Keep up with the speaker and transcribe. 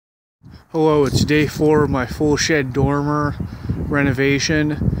Hello, it's day 4 of my full shed dormer renovation.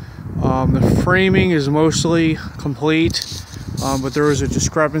 The framing is mostly complete, but there was a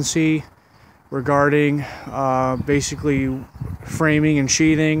discrepancy regarding basically framing and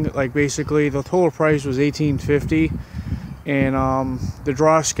sheathing. Like basically the total price was $18.50, and the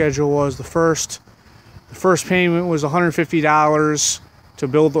draw schedule was the first payment was $150 to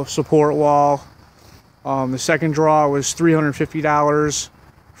build the support wall. The second draw was $350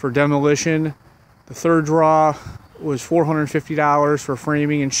 for demolition. The third draw was $450 for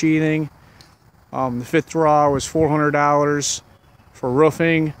framing and sheathing. The fifth draw was $400 for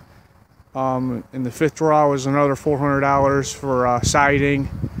roofing. And the fifth draw was another $400 for siding,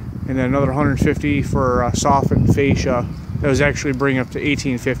 and then another $150 for softened fascia. That was actually bringing up to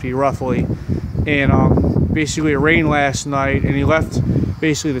 $18.50 roughly. And basically it rained last night, and he left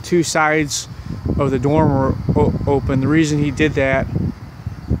basically the two sides of the dormer open. The reason he did that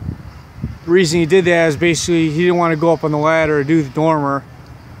is basically he didn't want to go up on the ladder to do the dormer,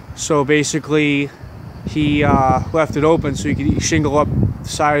 so basically he left it open so he could shingle up the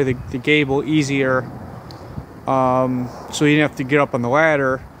side of the gable easier, so he didn't have to get up on the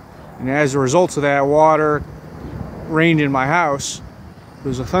ladder. And as a result of that, water rained in my house. There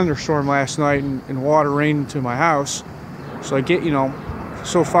was a thunderstorm last night, and water rained into my house. So I get,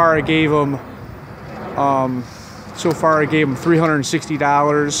 so far I gave him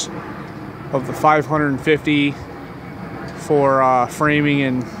 $360 of the $550 for framing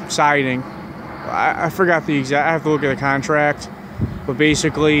and siding. I forgot the exact, I have to look at the contract, but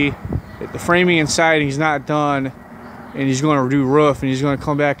basically the framing and siding is not done, and he's going to do roof, and he's going to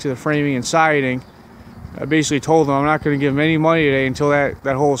come back to the framing and siding. I basically told him I'm not going to give him any money today until that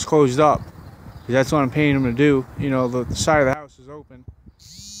hole is closed up, because that's what I'm paying him to do. The side of the house is open,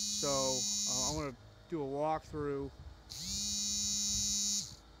 so I'm going to do a walkthrough.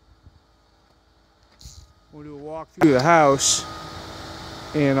 We'll do a walk through the house,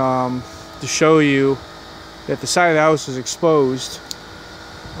 and to show you that the side of the house is exposed.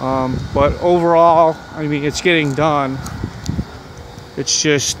 But overall, I mean, it's getting done. It's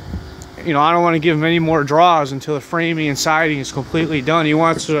just, I don't want to give him any more draws until the framing and siding is completely done. He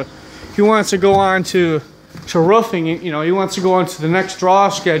wants to go on to roofing. He wants to go on to the next draw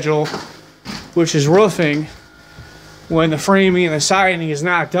schedule, which is roofing, when the framing and the siding is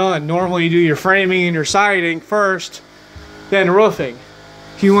not done. Normally you do your framing and your siding first, then roofing.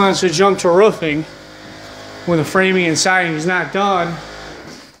 He wants to jump to roofing when the framing and siding is not done,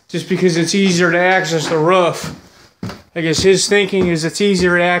 just because it's easier to access the roof. I guess his thinking is it's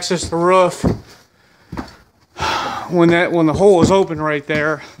easier to access the roof when the hole is open right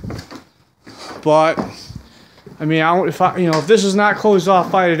there. But I mean, if this is not closed off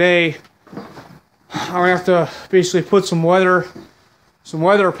by today, I'm gonna have to basically put some weather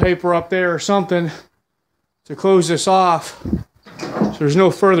paper up there or something to close this off, so there's no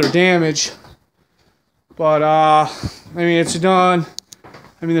further damage. But I mean, it's done.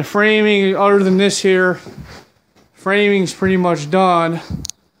 I mean, the framing, other than this here, framing's pretty much done.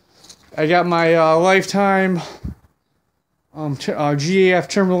 I got my lifetime GAF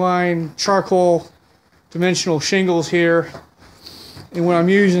Timberline charcoal dimensional shingles here. And what I'm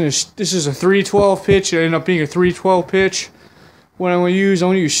using is, this is a 312 pitch. It ended up being a 312 pitch. What I'm going to use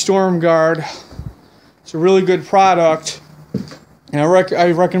Storm Guard. It's a really good product. And I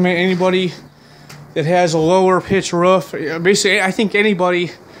recommend anybody that has a lower pitch roof. Basically, I think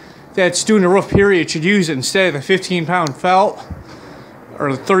anybody that's doing a roof period should use it instead of the 15-pound felt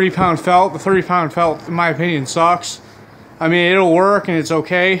or the 30-pound felt. The 30-pound felt, in my opinion, sucks. I mean, it'll work and it's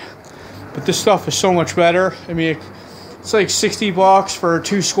okay, but this stuff is so much better. I mean, it's like $60 for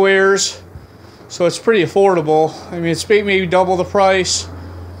 2 squares, so it's pretty affordable. I mean, it's maybe double the price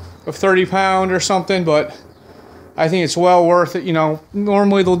of 30-pound or something, but I think it's well worth it.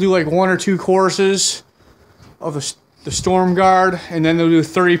 Normally they'll do like 1 or 2 courses of the Storm Guard, and then they'll do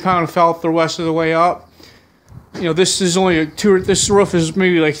 30-pound felt the rest of the way up. This is only this roof is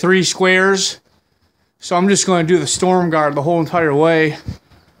maybe like 3 squares, so I'm just going to do the Storm Guard the whole entire way.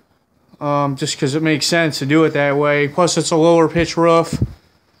 Just because it makes sense to do it that way. Plus, it's a lower pitch roof,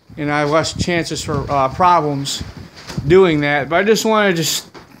 and I have less chances for problems doing that. But I just want to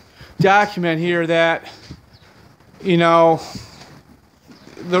document here that the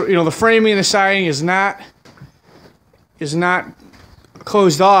framing and the siding is not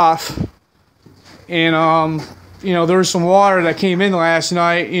closed off, and there was some water that came in last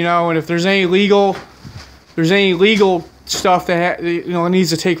night. And if there's any legal stuff that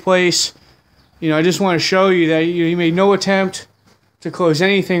needs to take place, I just want to show you that he made no attempt to close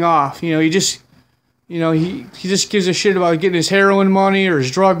anything off. He just You know, he just gives a shit about getting his heroin money or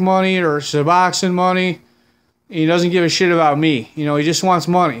his drug money or his Suboxone money. He doesn't give a shit about me. You know, he just wants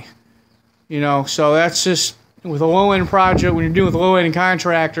money. You know, so that's just, with a low-end project, when you're dealing with low-end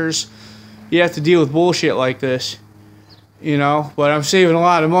contractors, you have to deal with bullshit like this. You know, but I'm saving a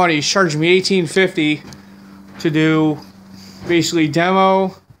lot of money. He's charging me $18.50 to do basically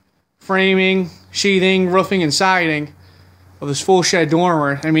demo, framing, sheathing, roofing, and siding of this full shed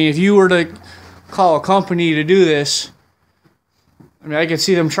dormer. I mean, if you were to call a company to do this, I mean, I could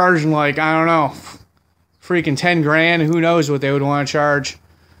see them charging like, I don't know, freaking 10 grand. Who knows what they would want to charge.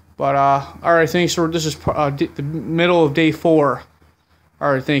 But, all right, thanks for, this is the middle of day 4.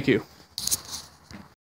 All right, thank you.